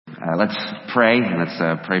Let's pray, and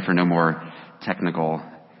let's pray for no more technical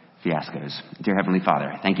fiascos. Dear Heavenly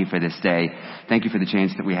Father, thank you for this day. Thank you for the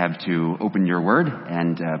chance that we have to open your word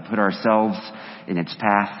and put ourselves in its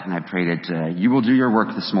path. And I pray that you will do your work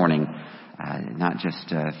this morning, not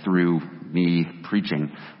just through me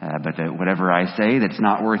preaching, but that whatever I say that's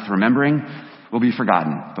not worth remembering will be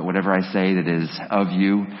forgotten. But whatever I say that is of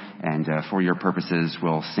you and for your purposes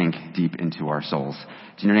will sink deep into our souls.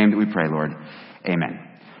 It's in your name that we pray, Lord. Amen.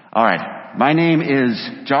 All right. My name is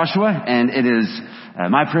Joshua, and it is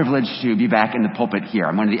my privilege to be back in the pulpit here.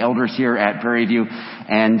 I'm one of the elders here at Prairie View,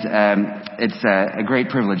 and it's a great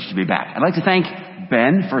privilege to be back. I'd like to thank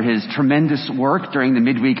Ben for his tremendous work during the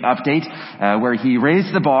midweek update, where he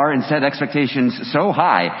raised the bar and set expectations so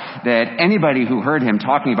high that anybody who heard him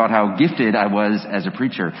talking about how gifted I was as a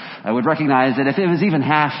preacher would recognize that if it was even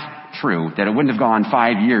half true, that it wouldn't have gone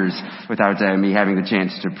 5 years without me having the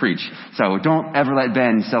chance to preach. So don't ever let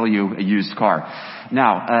Ben sell you a used car.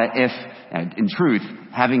 Now, if in truth,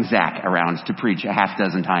 having Zach around to preach a half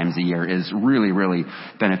dozen times a year is really, really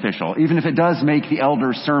beneficial, even if it does make the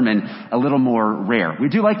elder's sermon a little more rare. We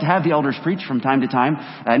do like to have the elders preach from time to time,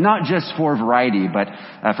 not just for variety, but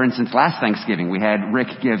for instance, last Thanksgiving, we had Rick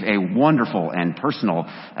give a wonderful and personal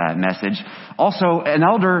message. Also, an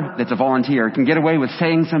elder that's a volunteer can get away with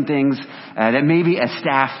saying some things that maybe a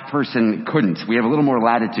staff person couldn't. We have a little more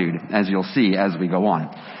latitude, as you'll see as we go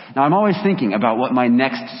on. Now, I'm always thinking about what my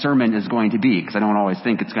next sermon is going to be, because I don't always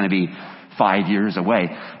think it's going to be 5 years away.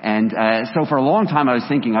 And so for a long time, I was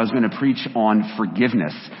thinking I was going to preach on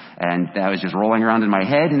forgiveness. And that was just rolling around in my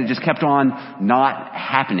head, and it just kept on not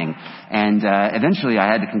happening. And eventually,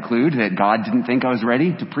 I had to conclude that God didn't think I was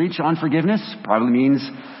ready to preach on forgiveness. Probably means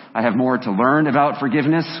I have more to learn about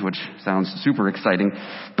forgiveness, which sounds super exciting,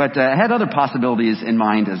 but I had other possibilities in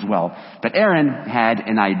mind as well. But Erin had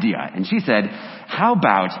an idea, and she said, how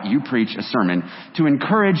about you preach a sermon to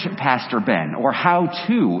encourage Pastor Ben, or how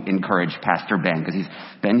to encourage Pastor Ben, because he's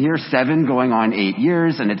been here 7 going on 8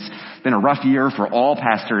 years, and it's been a rough year for all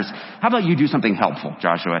pastors. How about you do something helpful,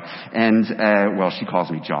 Joshua? And, well, she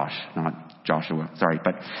calls me Josh, not Joshua, sorry.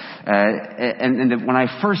 But, and when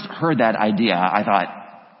I first heard that idea, I thought,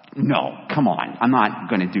 no, come on. I'm not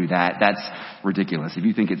going to do that. That's ridiculous. If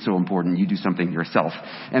you think it's so important, you do something yourself.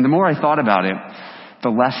 And the more I thought about it, the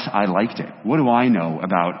less I liked it. What do I know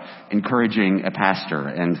about encouraging a pastor?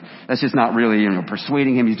 And that's just not really,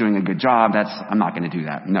 persuading him he's doing a good job. I'm not going to do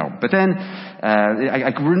that. No. But then,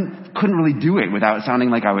 I couldn't really do it without sounding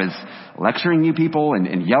like I was lecturing you people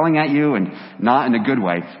and yelling at you, and not in a good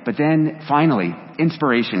way. But then finally,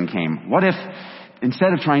 inspiration came. What if,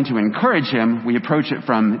 instead of trying to encourage him, we approach it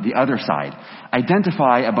from the other side.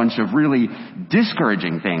 Identify a bunch of really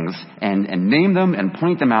discouraging things and name them and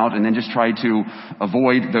point them out, and then just try to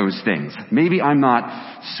avoid those things. Maybe I'm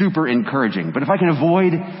not super encouraging, but if I can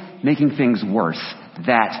avoid making things worse,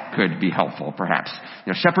 that could be helpful, perhaps.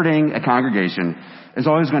 Shepherding a congregation is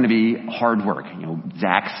always going to be hard work.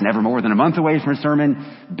 Zach's never more than a month away from a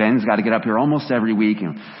sermon. Ben's got to get up here almost every week,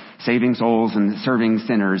 saving souls and serving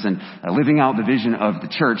sinners and living out the vision of the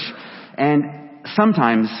church. And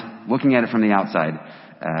sometimes, looking at it from the outside,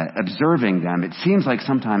 observing them, it seems like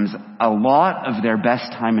sometimes a lot of their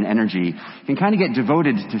best time and energy can kind of get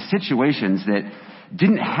devoted to situations that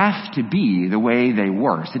didn't have to be the way they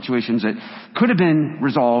were. Situations that could have been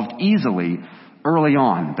resolved easily early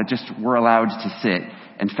on, but just were allowed to sit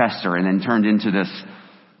and fester and then turned into this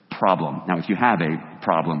problem. Now, if you have a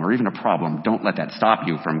problem or even a problem, don't let that stop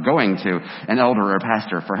you from going to an elder or a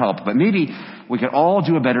pastor for help. But maybe we could all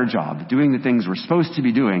do a better job doing the things we're supposed to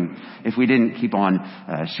be doing if we didn't keep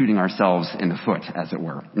on shooting ourselves in the foot, as it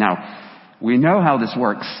were. Now, we know how this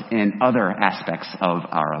works in other aspects of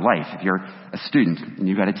our life. If you're a student and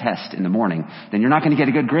you've got a test in the morning, then you're not going to get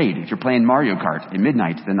a good grade if you're playing Mario Kart at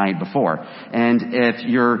midnight the night before. And if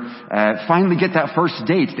you're finally get that first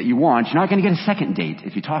date that you want, you're not going to get a second date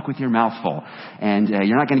if you talk with your mouth full. And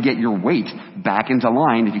you're not going to get your weight back into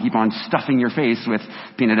line if you keep on stuffing your face with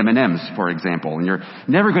peanut M&Ms, for example. And you're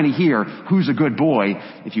never going to hear who's a good boy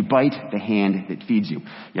if you bite the hand that feeds you.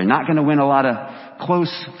 You're not going to win a lot of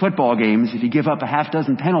close football games if you give up a half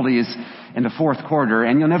dozen penalties in the fourth quarter,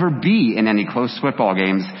 and you'll never be in any close football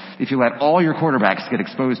games if you let all your quarterbacks get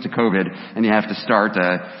exposed to COVID and you have to start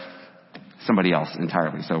somebody else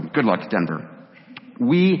entirely. So good luck, Denver.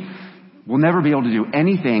 We will never be able to do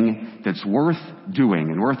anything that's worth doing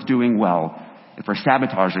and worth doing well if we're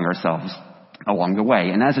sabotaging ourselves along the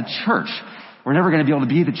way. And as a church, we're never going to be able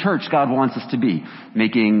to be the church God wants us to be,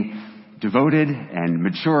 making devoted and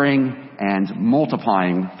maturing and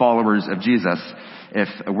multiplying followers of Jesus if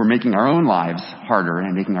we're making our own lives harder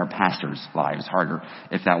and making our pastors' lives harder.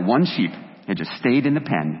 If that one sheep had just stayed in the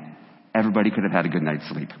pen, everybody could have had a good night's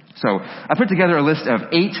sleep. So I put together a list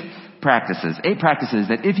of 8 practices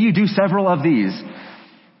that if you do several of these,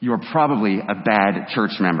 you're probably a bad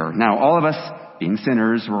church member. Now, all of us, being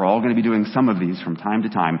sinners, we're all going to be doing some of these from time to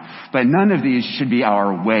time, but none of these should be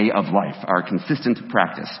our way of life, our consistent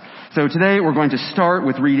practice. So today we're going to start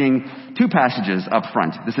with reading 2 passages up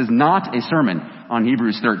front. This is not a sermon on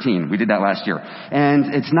Hebrews 13. We did that last year.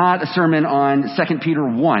 And it's not a sermon on 2 Peter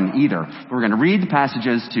 1 either. We're going to read the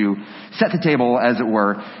passages to set the table, as it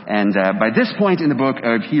were. And by this point in the book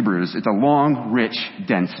of Hebrews, it's a long, rich,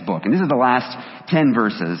 dense book. And this is the last 10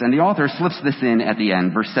 verses. And the author slips this in at the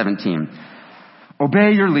end, verse 17.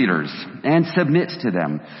 Obey your leaders and submit to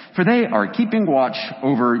them, for they are keeping watch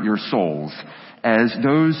over your souls as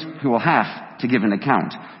those who will have to give an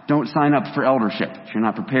account. Don't sign up for eldership if you're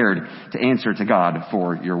not prepared to answer to God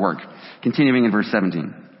for your work. Continuing in verse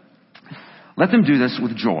 17. Let them do this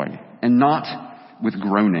with joy and not with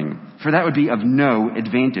groaning, for that would be of no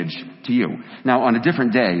advantage to you. Now, on a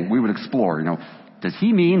different day, we would explore, does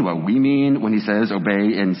he mean what we mean when he says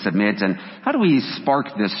obey and submit? And how do we spark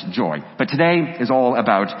this joy? But today is all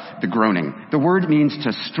about the groaning. The word means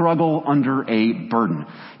to struggle under a burden.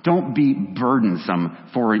 Don't be burdensome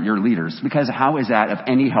for your leaders, because how is that of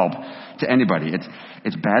any help to anybody?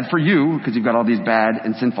 It's bad for you because you've got all these bad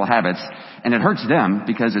and sinful habits, and it hurts them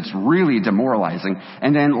because it's really demoralizing.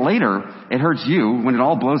 And then later, it hurts you when it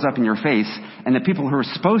all blows up in your face, and the people who are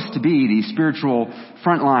supposed to be the spiritual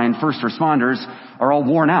frontline first responders are all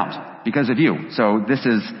worn out because of you. So this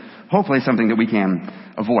is hopefully something that we can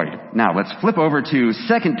avoid. Now, let's flip over to 2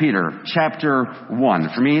 Peter chapter 1.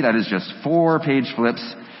 For me, that is just 4-page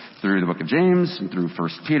flips through the book of James and through 1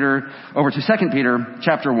 Peter, over to 2 Peter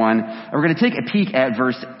chapter 1. And we're going to take a peek at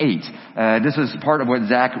verse 8. This is part of what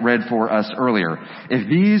Zach read for us earlier. If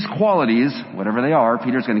these qualities, whatever they are,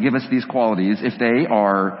 Peter's going to give us these qualities, if they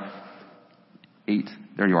are 8,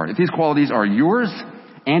 there you are. If these qualities are yours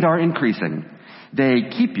and are increasing, they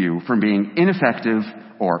keep you from being ineffective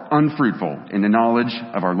or unfruitful in the knowledge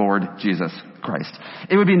of our Lord Jesus Christ.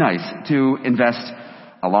 It would be nice to invest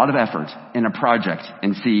a lot of effort in a project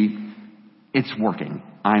and see it's working.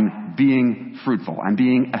 I'm being fruitful. I'm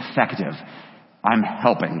being effective. I'm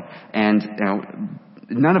helping. And,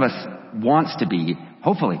 none of us wants to be,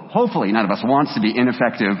 hopefully none of us wants to be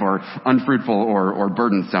ineffective or unfruitful or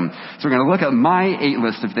burdensome. So we're going to look at my 8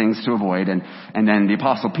 list of things to avoid and then the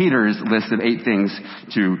Apostle Peter's list of 8 things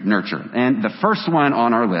to nurture. And the first one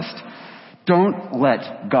on our list, don't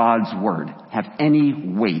let God's word have any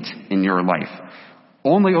weight in your life.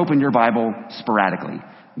 Only open your Bible sporadically.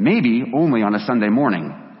 Maybe only on a Sunday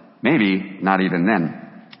morning. Maybe not even then.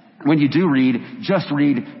 When you do read, just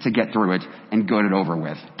read to get through it and get it over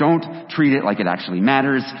with. Don't treat it like it actually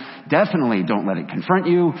matters. Definitely don't let it confront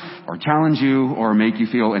you or challenge you or make you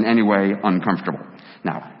feel in any way uncomfortable.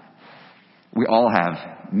 Now, we all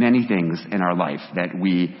have many things in our life that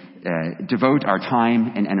we devote our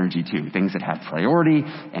time and energy to. Things that have priority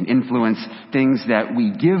and influence. Things that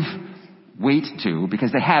we give weight to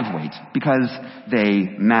because they have weight, because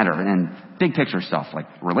they matter. And big picture stuff like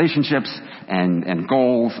relationships and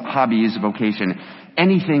goals, hobbies, vocation,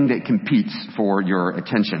 anything that competes for your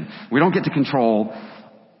attention. We don't get to control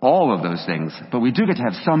all of those things, but we do get to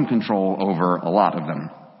have some control over a lot of them.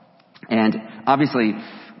 And obviously,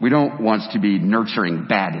 we don't want to be nurturing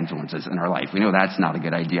bad influences in our life. We know that's not a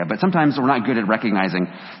good idea, but sometimes we're not good at recognizing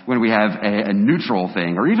when we have a neutral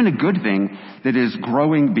thing or even a good thing that is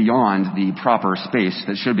growing beyond the proper space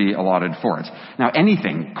that should be allotted for it. Now,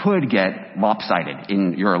 anything could get lopsided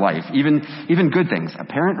in your life, even good things, a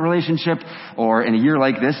parent relationship, or in a year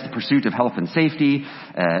like this, the pursuit of health and safety,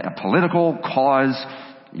 a political cause,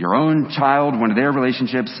 your own child, one of their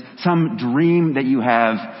relationships, some dream that you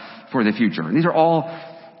have for the future. And these are all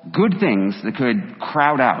good things that could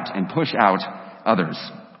crowd out and push out others.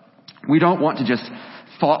 We don't want to just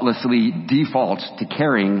thoughtlessly default to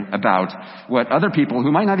caring about what other people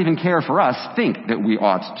who might not even care for us think that we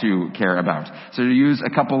ought to care about. So to use a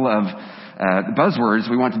couple of buzzwords,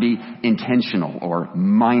 we want to be intentional or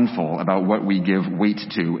mindful about what we give weight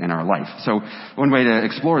to in our life. So one way to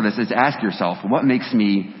explore this is to ask yourself, what makes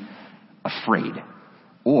me afraid?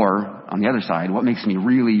 Or, on the other side, what makes me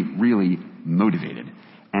really, really motivated?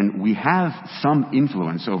 And we have some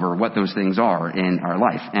influence over what those things are in our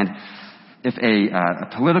life. And if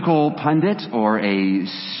a political pundit or a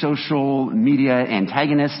social media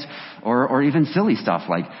antagonist or even silly stuff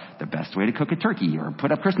like the best way to cook a turkey or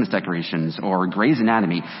put up Christmas decorations or Grey's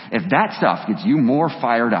Anatomy, if that stuff gets you more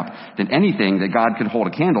fired up than anything that God could hold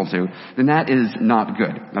a candle to, then that is not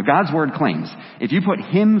good. Now, God's word claims if you put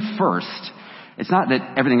him first, it's not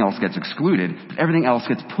that everything else gets excluded, but everything else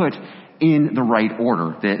gets put in the right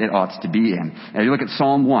order that it ought to be in. Now you look at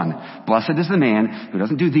Psalm 1. Blessed is the man who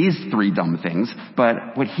doesn't do these three dumb things,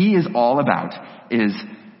 but what he is all about is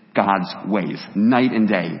God's ways, night and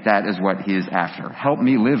day. That is what he is after. Help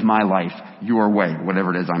me live my life your way,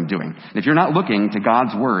 whatever it is I'm doing. And if you're not looking to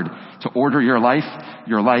God's word to order your life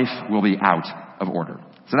will be out of order.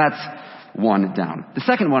 So that's one down. The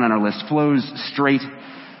second one on our list flows straight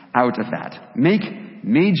out of that. Make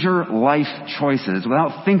major life choices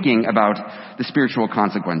without thinking about the spiritual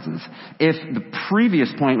consequences. If the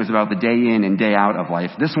previous point was about the day in and day out of life,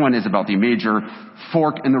 this one is about the major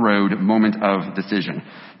fork in the road moment of decision.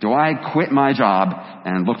 Do I quit my job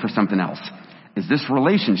and look for something else? Is this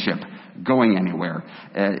relationship going anywhere?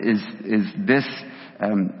 Is this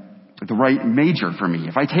the right major for me?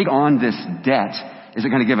 If I take on this debt, is it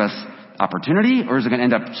going to give us opportunity, or is it going to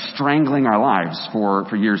end up strangling our lives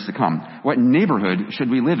for years to come? What neighborhood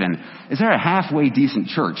should we live in? Is there a halfway decent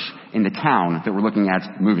church in the town that we're looking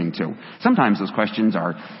at moving to? Sometimes those questions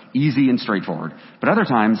are easy and straightforward, but other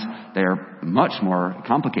times they're much more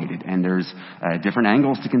complicated, and there's different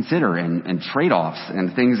angles to consider and trade-offs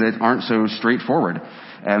and things that aren't so straightforward.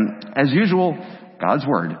 As usual, God's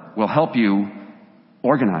word will help you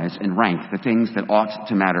organize and rank the things that ought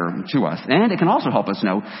to matter to us. And it can also help us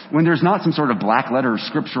know when there's not some sort of black letter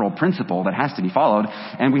scriptural principle that has to be followed,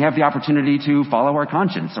 and we have the opportunity to follow our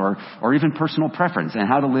conscience or even personal preference, and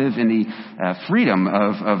how to live in the freedom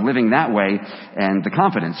of living that way and the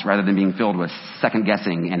confidence rather than being filled with second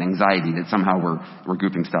guessing and anxiety that somehow we're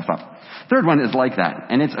gooping stuff up. Third one is like that,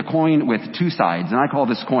 and it's a coin with two sides, and I call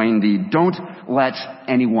this coin the don't let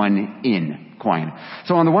anyone in coin.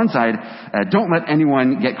 So on the one side, don't let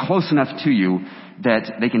anyone get close enough to you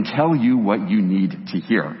that they can tell you what you need to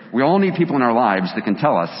hear. We all need people in our lives that can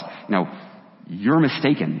tell us, you're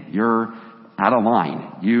mistaken, you're out of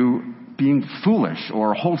line, you being foolish,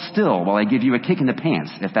 or hold still while I give you a kick in the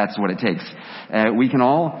pants, if that's what it takes. We can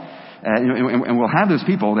all, and we'll have those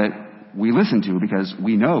people that we listen to because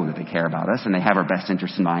we know that they care about us and they have our best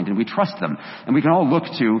interests in mind, and we trust them. And we can all look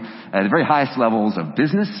to the very highest levels of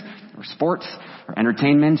business or sports or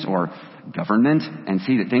entertainment or government and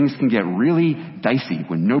see that things can get really dicey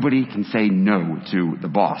when nobody can say no to the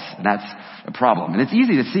boss. And that's a problem. And it's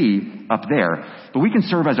easy to see up there, but we can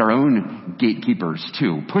serve as our own gatekeepers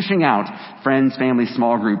too, pushing out friends, family,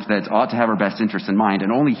 small groups that ought to have our best interests in mind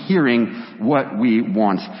and only hearing what we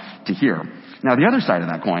want to hear. Now, the other side of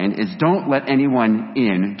that coin is don't let anyone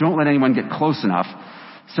in, don't let anyone get close enough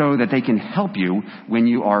so that they can help you when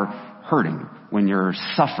you are hurting, when you're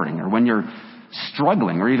suffering, or when you're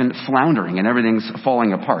struggling or even floundering and everything's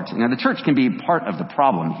falling apart. Now, the church can be part of the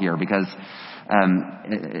problem here because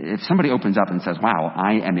if somebody opens up and says, wow,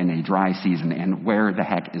 I am in a dry season and where the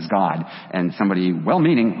heck is God? And somebody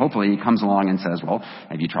well-meaning hopefully comes along and says, well,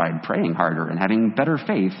 have you tried praying harder and having better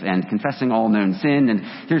faith and confessing all known sin?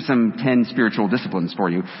 And here's some 10 spiritual disciplines for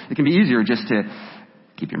you. It can be easier just to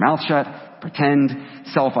keep your mouth shut, pretend,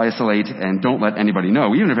 self-isolate, and don't let anybody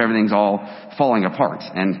know, even if everything's all falling apart.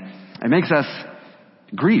 And it makes us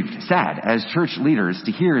grieved, sad as church leaders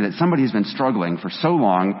to hear that somebody has been struggling for so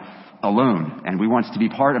long alone, and we want to be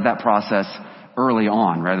part of that process early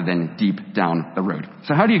on rather than deep down the road.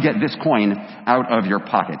 So how do you get this coin out of your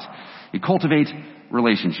pocket? You cultivate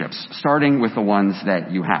relationships, starting with the ones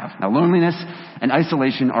that you have. Now, loneliness and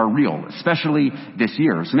isolation are real, especially this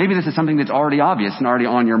year. So maybe this is something that's already obvious and already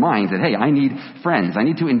on your mind, that, hey, I need friends. I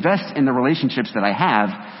need to invest in the relationships that I have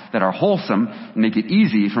that are wholesome and make it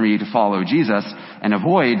easy for me to follow Jesus and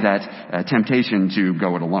avoid that temptation to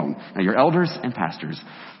go it alone. Now, your elders and pastors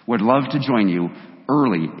would love to join you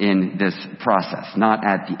early in this process, not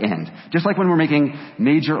at the end. Just like when we're making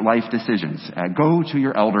major life decisions, go to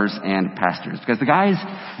your elders and pastors, because the guys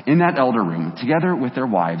in that elder room, together with their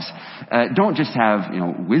wives, don't just have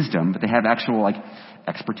wisdom, but they have actual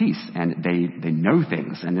expertise, and they know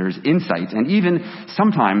things, and there's insight, and even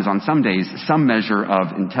sometimes on some days some measure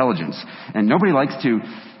of intelligence. And nobody likes to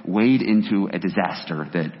wade into a disaster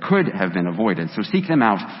that could have been avoided, so seek them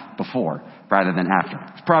out before rather than after.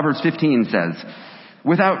 Proverbs 15 says,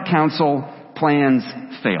 without counsel, plans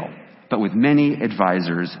fail, but with many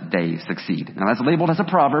advisors, they succeed. Now that's labeled as a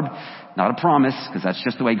proverb, not a promise, because that's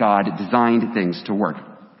just the way God designed things to work.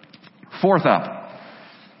 Fourth up,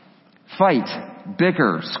 fight,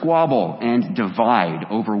 bicker, squabble, and divide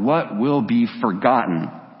over what will be forgotten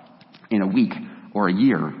in a week or a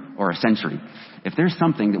year or a century. If there's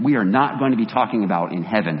something that we are not going to be talking about in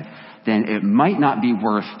heaven, then it might not be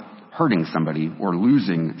worth hurting somebody or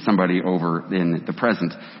losing somebody over in the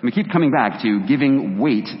present. And we keep coming back to giving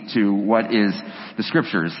weight to what is the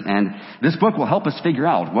scriptures. And this book will help us figure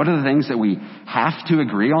out what are the things that we have to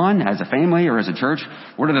agree on as a family or as a church,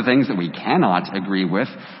 what are the things that we cannot agree with,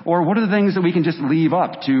 or what are the things that we can just leave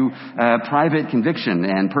up to private conviction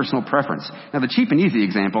and personal preference. Now, the cheap and easy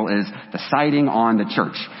example is deciding on the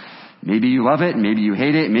church. Maybe you love it, maybe you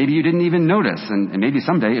hate it, maybe you didn't even notice, and maybe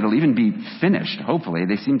someday it'll even be finished, hopefully.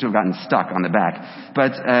 They seem to have gotten stuck on the back.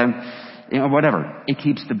 But, whatever. It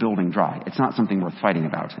keeps the building dry. It's not something worth fighting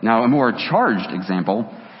about. Now, a more charged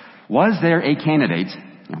example, was there a candidate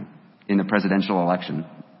in the presidential election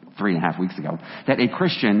 3.5 weeks ago that a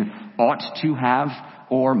Christian ought to have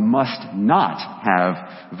or must not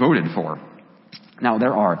have voted for? Now,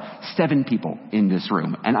 there are 7 people in this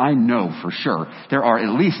room, and I know for sure there are at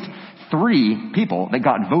least 3 people that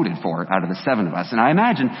got voted for out of the 7 of us. And I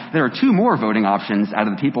imagine there are 2 more voting options out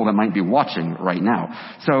of the people that might be watching right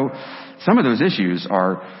now. So some of those issues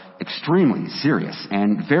are extremely serious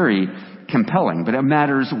and very compelling, but it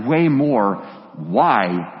matters way more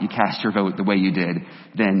why you cast your vote the way you did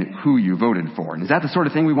than who you voted for. And is that the sort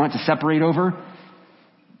of thing we want to separate over?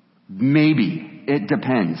 Maybe. It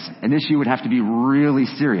depends. An issue would have to be really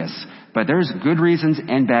serious. But there's good reasons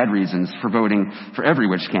and bad reasons for voting for every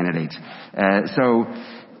which candidate. So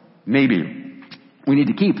maybe we need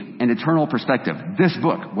to keep an eternal perspective. This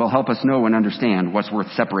book will help us know and understand what's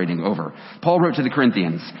worth separating over. Paul wrote to the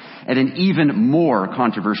Corinthians at an even more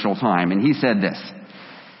controversial time, and he said this: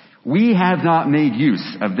 "We have not made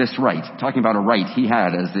use of this right," talking about a right he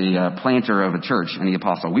had as the planter of a church and the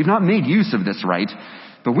apostle. "We've not made use of this right,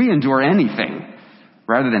 but we endure anything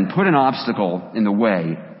rather than put an obstacle in the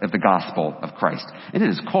way of the gospel of Christ." It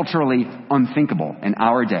is culturally unthinkable in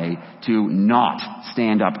our day to not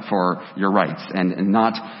stand up for your rights and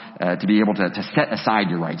not to be able to set aside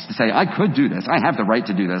your rights, to say, I could do this, I have the right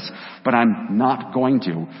to do this, but I'm not going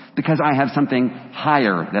to because I have something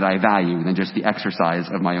higher that I value than just the exercise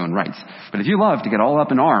of my own rights. But if you love to get all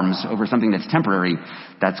up in arms over something that's temporary,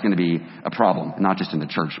 that's going to be a problem, not just in the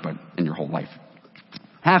church, but in your whole life.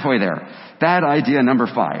 Halfway there. Bad idea number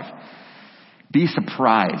 5. Be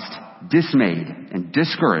surprised, dismayed, and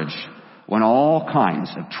discouraged when all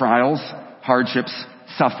kinds of trials, hardships,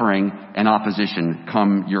 suffering, and opposition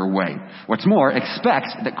come your way. What's more, expect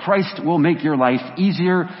that Christ will make your life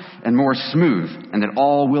easier and more smooth, and that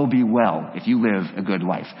all will be well if you live a good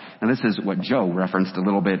life. Now, this is what Joe referenced a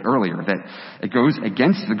little bit earlier, that it goes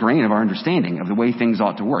against the grain of our understanding of the way things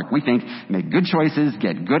ought to work. We think, make good choices,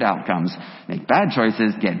 get good outcomes. Make bad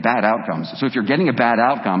choices, get bad outcomes. So if you're getting a bad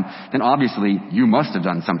outcome, then obviously you must have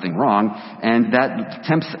done something wrong, and that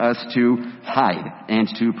tempts us to hide and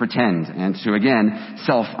to pretend and to, again,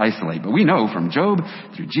 self-isolate. But we know from Job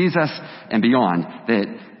through Jesus and beyond that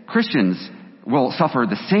Christians will suffer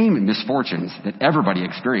the same misfortunes that everybody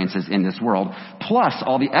experiences in this world, plus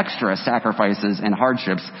all the extra sacrifices and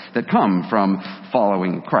hardships that come from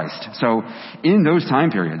following Christ. So in those time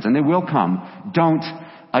periods, and they will come, don't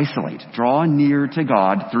isolate. Draw near to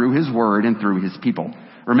God through His Word and through His people.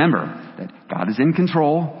 Remember that God is in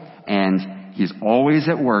control and He's always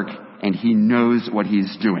at work, and He knows what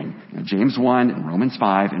He's doing. James 1 and Romans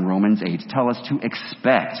 5 and Romans 8 tell us to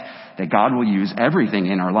expect that God will use everything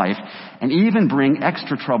in our life and even bring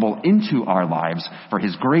extra trouble into our lives for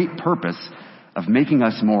His great purpose of making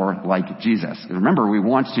us more like Jesus. And remember, we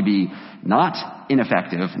want to be not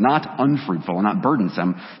ineffective, not unfruitful, not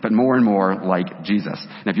burdensome, but more and more like Jesus.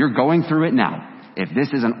 And if you're going through it now, if this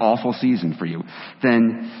is an awful season for you,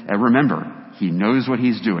 then remember, He knows what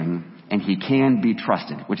He's doing, and He can be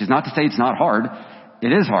trusted, which is not to say it's not hard.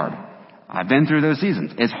 It is hard. I've been through those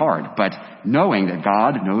seasons. It's hard. But knowing that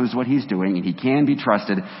God knows what He's doing and He can be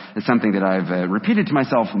trusted is something that I've repeated to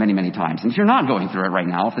myself many, many times. And if you're not going through it right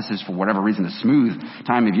now, if this is for whatever reason a smooth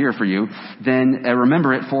time of year for you, then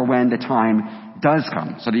remember it for when the time does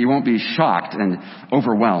come, so that you won't be shocked and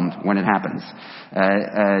overwhelmed when it happens.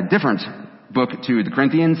 A different book to the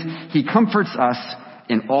Corinthians, he comforts us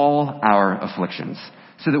in all our afflictions,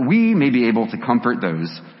 so that we may be able to comfort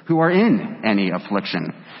those who are in any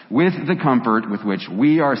affliction with the comfort with which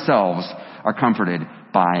we ourselves are comforted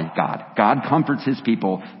by God. God comforts His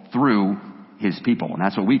people through His people, and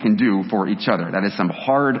that's what we can do for each other. That is some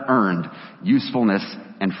hard-earned usefulness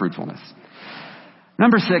and fruitfulness.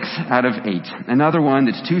 Number 6 out of 8. Another one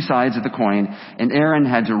that's two sides of the coin, and Aaron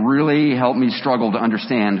had to really help me struggle to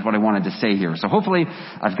understand what I wanted to say here. So hopefully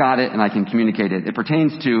I've got it and I can communicate it. It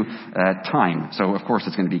pertains to time, so of course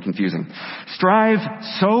it's going to be confusing. Strive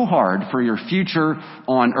so hard for your future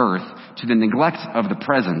on earth to the neglect of the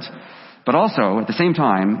present, but also at the same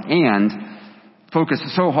time, and focus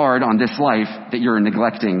so hard on this life that you're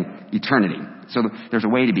neglecting eternity. So there's a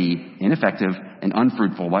way to be ineffective and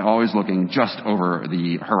unfruitful by always looking just over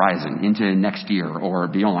the horizon into next year or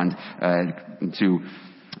beyond to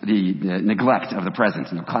the neglect of the present,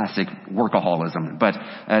 classic workaholism. But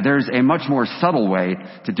there's a much more subtle way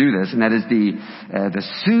to do this, and that is the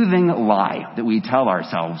soothing lie that we tell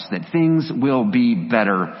ourselves that things will be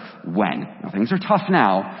better when. Now, things are tough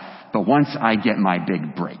now, but once I get my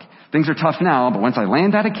big break. Things are tough now, but once I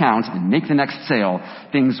land that account and make the next sale,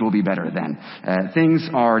 things will be better then. Things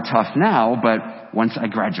are tough now, but once I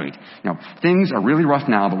graduate. Things are really rough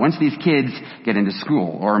now, but once these kids get into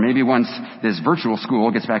school, or maybe once this virtual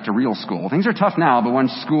school gets back to real school. Things are tough now, but once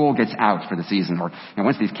school gets out for the season, or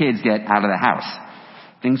once these kids get out of the house.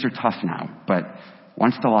 Things are tough now, but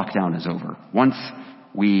once the lockdown is over, once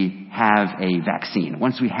we have a vaccine,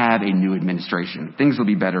 once we have a new administration, things will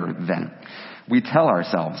be better then. We tell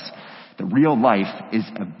ourselves the real life is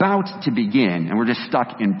about to begin and we're just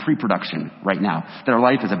stuck in pre-production right now. That our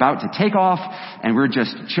life is about to take off and we're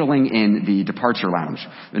just chilling in the departure lounge.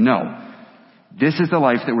 No, this is the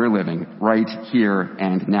life that we're living right here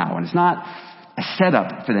and now. And it's not a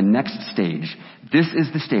setup for the next stage. This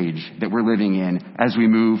is the stage that we're living in as we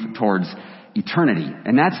move towards eternity.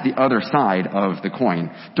 And that's the other side of the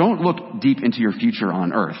coin. Don't look deep into your future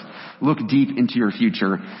on earth. Look deep into your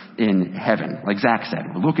future in heaven. Like Zach said,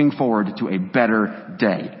 we're looking forward to a better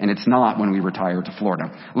day. And it's not when we retire to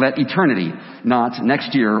Florida. Let eternity, not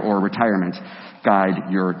next year or retirement, guide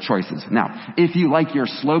your choices. Now, if you like your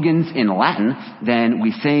slogans in Latin, then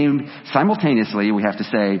we say simultaneously, we have to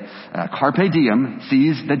say, carpe diem,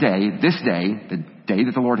 seize the day, this day, the day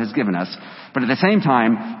that the Lord has given us, but at the same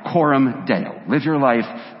time, coram Deo. Live your life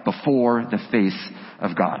before the face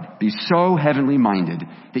of God. Be so heavenly minded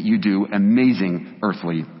that you do amazing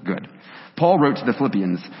earthly good. Paul wrote to the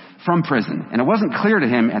Philippians from prison, and it wasn't clear to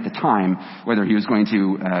him at the time whether he was going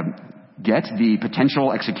to get the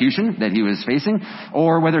potential execution that he was facing,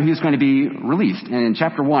 or whether he was going to be released. And in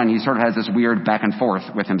chapter 1, he sort of has this weird back and forth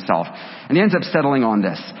with himself. And he ends up settling on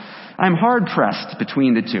this. I'm hard pressed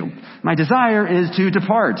between the two. My desire is to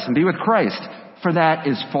depart and be with Christ, for that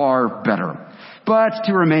is far better. But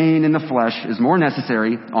to remain in the flesh is more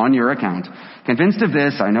necessary on your account. Convinced of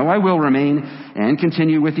this, I know I will remain and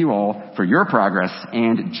continue with you all for your progress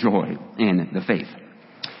and joy in the faith.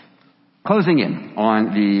 Closing in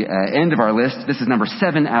on the end of our list, this is number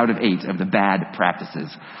 7 out of 8 of the bad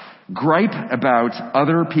practices. Gripe about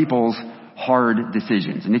other people's hard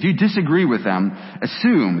decisions. And if you disagree with them,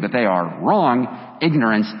 assume that they are wrong,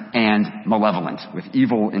 ignorant, and malevolent with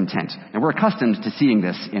evil intent. And we're accustomed to seeing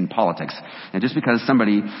this in politics. And just because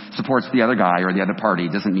somebody supports the other guy or the other party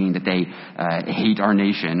doesn't mean that they hate our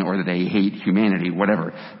nation or that they hate humanity,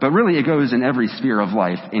 whatever. But really it goes in every sphere of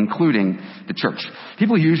life, including the church.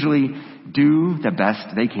 People usually do the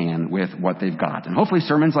best they can with what they've got. And hopefully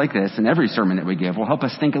sermons like this and every sermon that we give will help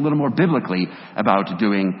us think a little more biblically about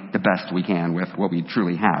doing the best we can with what we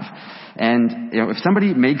truly have. And if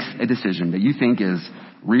somebody makes a decision that you think is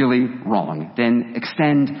really wrong, then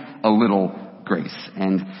extend a little grace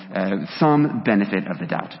and some benefit of the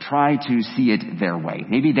doubt. Try to see it their way.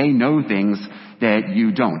 Maybe they know things that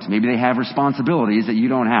you don't. Maybe they have responsibilities that you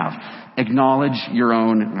don't have. Acknowledge your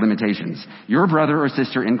own limitations. Your brother or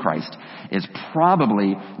sister in Christ is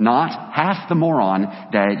probably not half the moron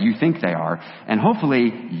that you think they are, and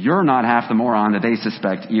hopefully you're not half the moron that they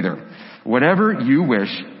suspect either. Whatever you wish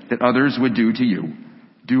that others would do to you,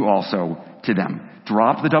 do also to them.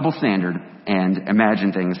 Drop the double standard and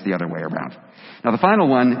imagine things the other way around. Now the final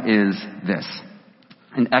one is this.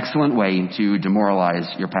 An excellent way to demoralize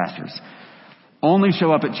your pastors. Only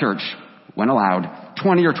show up at church, when allowed,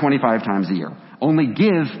 20 or 25 times a year. Only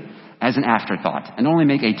give as an afterthought and only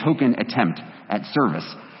make a token attempt at service.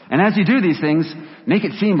 And as you do these things, make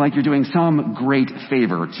it seem like you're doing some great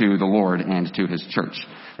favor to the Lord and to His church.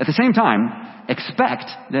 At the same time, expect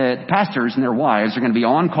that pastors and their wives are going to be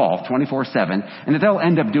on call 24/7 and that they'll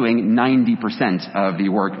end up doing 90% of the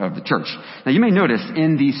work of the church. Now you may notice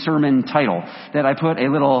in the sermon title that I put a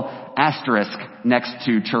little asterisk next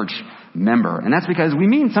to church member. And that's because we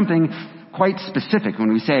mean something quite specific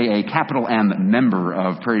when we say a capital M member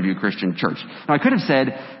of Prairie View Christian Church. Now, I could have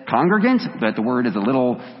said congregant, but the word is a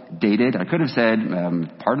little dated. I could have said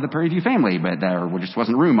part of the Prairie View family, but there just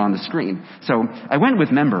wasn't room on the screen. So I went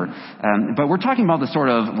with member, but we're talking about the sort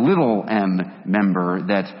of little m member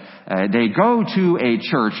that they go to a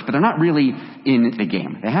church, but they're not really in the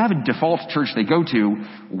game. They have a default church they go to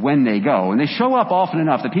when they go, and they show up often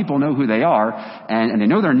enough that people know who they are, and they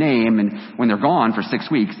know their name, and when they're gone for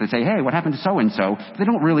 6 weeks, they say, hey, what happened to so-and-so? They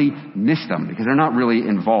don't really miss them because they're not really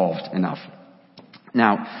involved enough.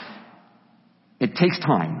 Now, it takes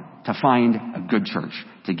time to find a good church,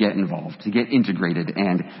 to get involved, to get integrated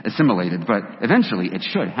and assimilated, but eventually it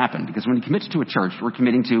should happen, because when we commit to a church, we're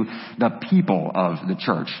committing to the people of the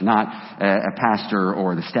church, not a pastor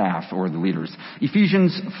or the staff or the leaders.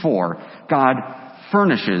 Ephesians 4, God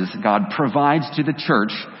provides to the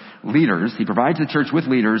church leaders, he provides the church with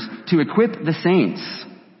leaders to equip the saints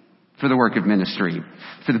for the work of ministry,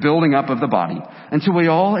 for the building up of the body, until we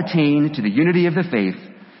all attain to the unity of the faith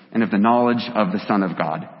and of the knowledge of the Son of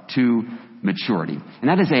God, to maturity. And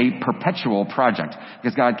that is a perpetual project,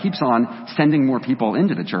 because God keeps on sending more people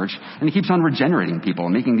into the church, and he keeps on regenerating people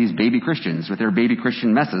and making these baby Christians with their baby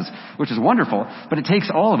Christian messes, which is wonderful, but it takes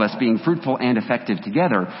all of us being fruitful and effective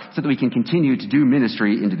together so that we can continue to do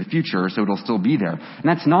ministry into the future, so it'll still be there. And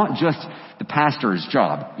that's not just the pastor's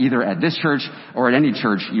job, either at this church or at any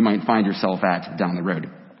church you might find yourself at down the road.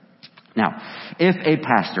 Now, if a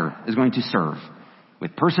pastor is going to serve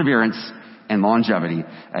with perseverance and longevity,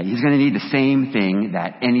 he's going to need the same thing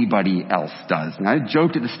that anybody else does. Now, I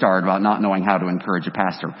joked at the start about not knowing how to encourage a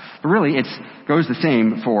pastor, but really it goes the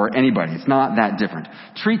same for anybody. It's not that different.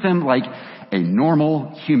 Treat them like a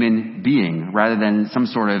normal human being rather than some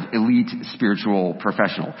sort of elite spiritual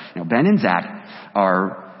professional. Now, Ben and Zach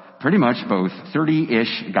are pretty much both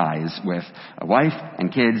 30-ish guys with a wife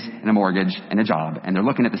and kids and a mortgage and a job, and they're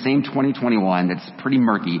looking at the same 2021 that's pretty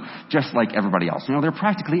murky, just like everybody else. You know, they're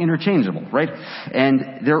practically interchangeable, right?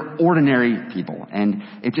 And they're ordinary people, and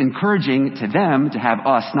it's encouraging to them to have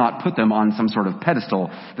us not put them on some sort of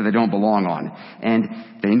pedestal that they don't belong on. And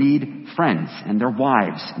they need friends, and their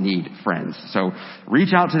wives need friends. So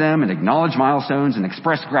reach out to them and acknowledge milestones and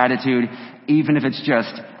express gratitude, even if it's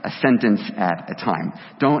just a sentence at a time.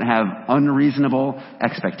 Don't have unreasonable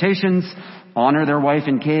expectations. Honor their wife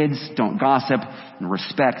and kids. Don't gossip. And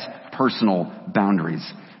respect personal boundaries.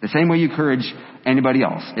 The same way you encourage anybody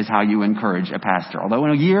else is how you encourage a pastor. Although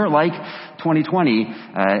in a year like 2020,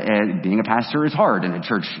 being a pastor is hard in a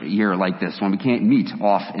church year like this when we can't meet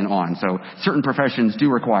off and on. So certain professions do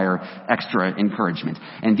require extra encouragement.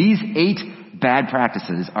 And these 8 bad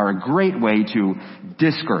practices are a great way to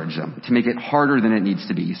discourage them, to make it harder than it needs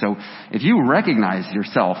to be. So if you recognize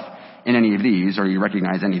yourself in any of these, or you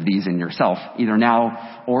recognize any of these in yourself, either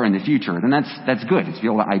now or in the future, then that's good. It's to be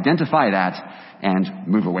able to identify that and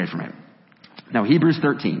move away from it. Now, Hebrews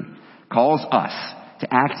 13 calls us to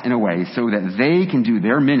act in a way so that they can do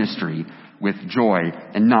their ministry with joy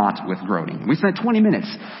and not with groaning. We spent 20 minutes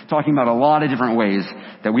talking about a lot of different ways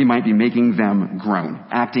that we might be making them groan,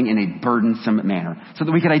 acting in a burdensome manner, so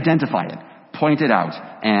that we could identify it, point it out,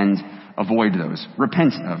 and avoid those.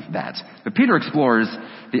 Repent of that. But Peter explores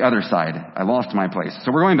the other side. I lost my place.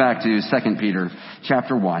 So we're going back to 2 Peter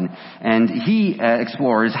chapter 1, and he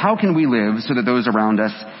explores how can we live so that those around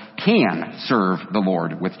us can serve the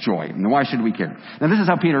Lord with joy. And why should we care? Now, this is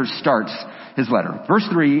how Peter starts his letter. Verse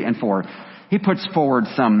 3 and 4, he puts forward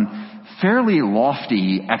some fairly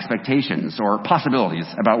lofty expectations or possibilities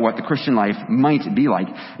about what the Christian life might be like.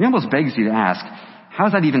 He almost begs you to ask,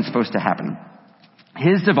 how's that even supposed to happen?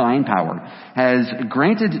 His divine power has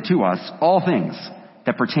granted to us all things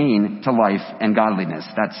that pertain to life and godliness.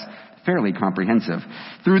 That's fairly comprehensive.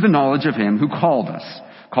 Through the knowledge of him who called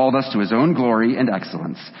us to his own glory and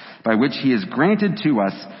excellence, by which he has granted to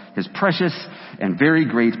us his precious and very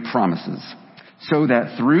great promises, so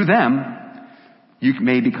that through them you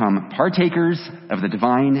may become partakers of the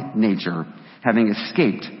divine nature, having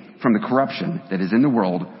escaped from the corruption that is in the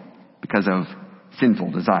world because of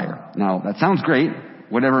sinful desire. Now, that sounds great,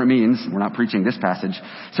 whatever it means. We're not preaching this passage.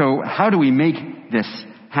 So how do we make this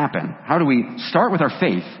happen? How do we start with our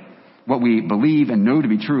faith, what we believe and know to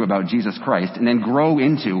be true about Jesus Christ, and then grow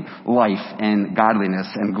into life and godliness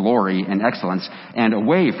and glory and excellence and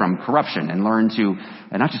away from corruption and learn to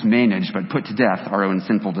not just manage but put to death our own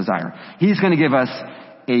sinful desire? He's going to give us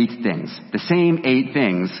 8 things. The same 8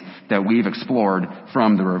 things that we've explored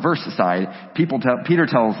from the reverse side. Peter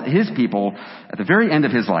tells his people at the very end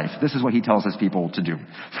of his life, this is what he tells his people to do.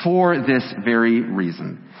 For this very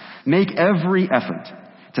reason, make every effort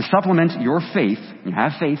To supplement your faith, you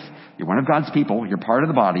have faith, you're one of God's people, you're part of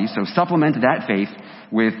the body, so supplement that faith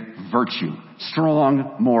with virtue,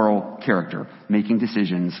 strong moral character, making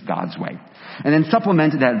decisions God's way. And then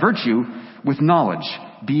supplement that virtue with knowledge,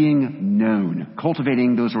 being known,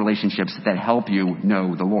 cultivating those relationships that help you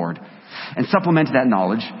know the Lord. And supplement that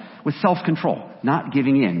knowledge with self-control, not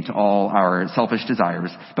giving in to all our selfish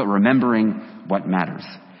desires, but remembering what matters.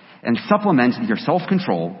 And supplement your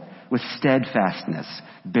self-control with steadfastness,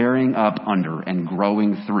 bearing up under and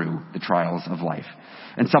growing through the trials of life.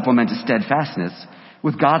 And supplement steadfastness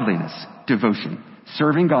with godliness, devotion,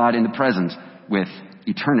 serving God in the present with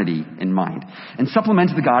eternity in mind. And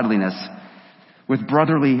supplement the godliness with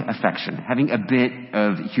brotherly affection, having a bit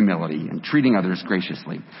of humility and treating others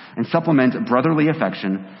graciously. And supplement brotherly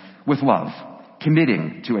affection with love,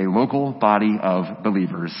 committing to a local body of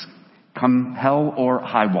believers, come hell or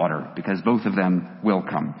high water, because both of them will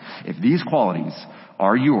come. If these qualities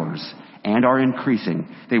are yours and are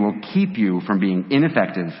increasing, they will keep you from being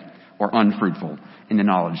ineffective or unfruitful in the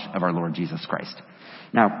knowledge of our Lord Jesus Christ.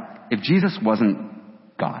 Now, if Jesus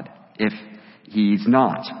wasn't God, if he's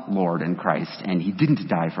not Lord and Christ, and he didn't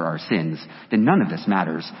die for our sins, then none of this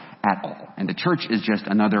matters at all. And the church is just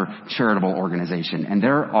another charitable organization. And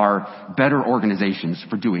there are better organizations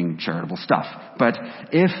for doing charitable stuff. But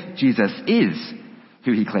if Jesus is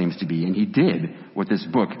who he claims to be, and he did what this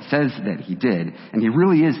book says that he did, and he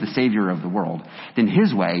really is the Savior of the world, then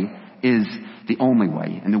his way is the only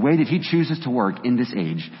way. And the way that he chooses to work in this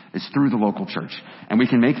age is through the local church. And we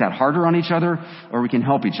can make that harder on each other, or we can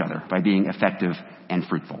help each other by being effective and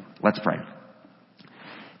fruitful. Let's pray.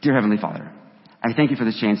 Dear Heavenly Father, I thank you for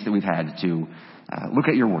this chance that we've had to look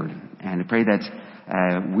at your word. And I pray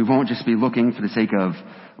that we won't just be looking for the sake of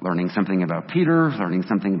learning something about Peter, learning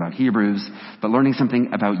something about Hebrews, but learning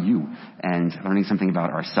something about you and learning something about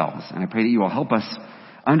ourselves. And I pray that you will help us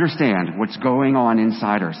understand what's going on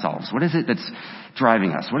inside ourselves. What is it that's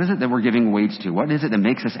driving us? What is it that we're giving weight to? What is it that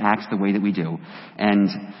makes us act the way that we do? And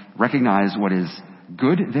recognize what is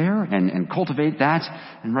good there and cultivate that,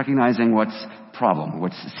 and recognizing what's problem,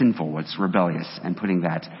 what's sinful, what's rebellious, and putting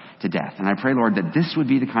that to death. And I pray, Lord, that this would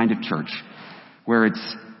be the kind of church where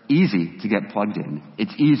it's easy to get plugged in.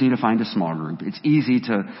 It's easy to find a small group. It's easy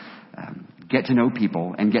to get to know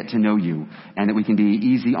people and get to know you, and that we can be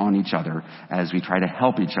easy on each other as we try to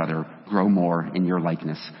help each other grow more in your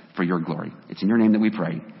likeness for your glory. It's in your name that we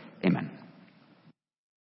pray. Amen.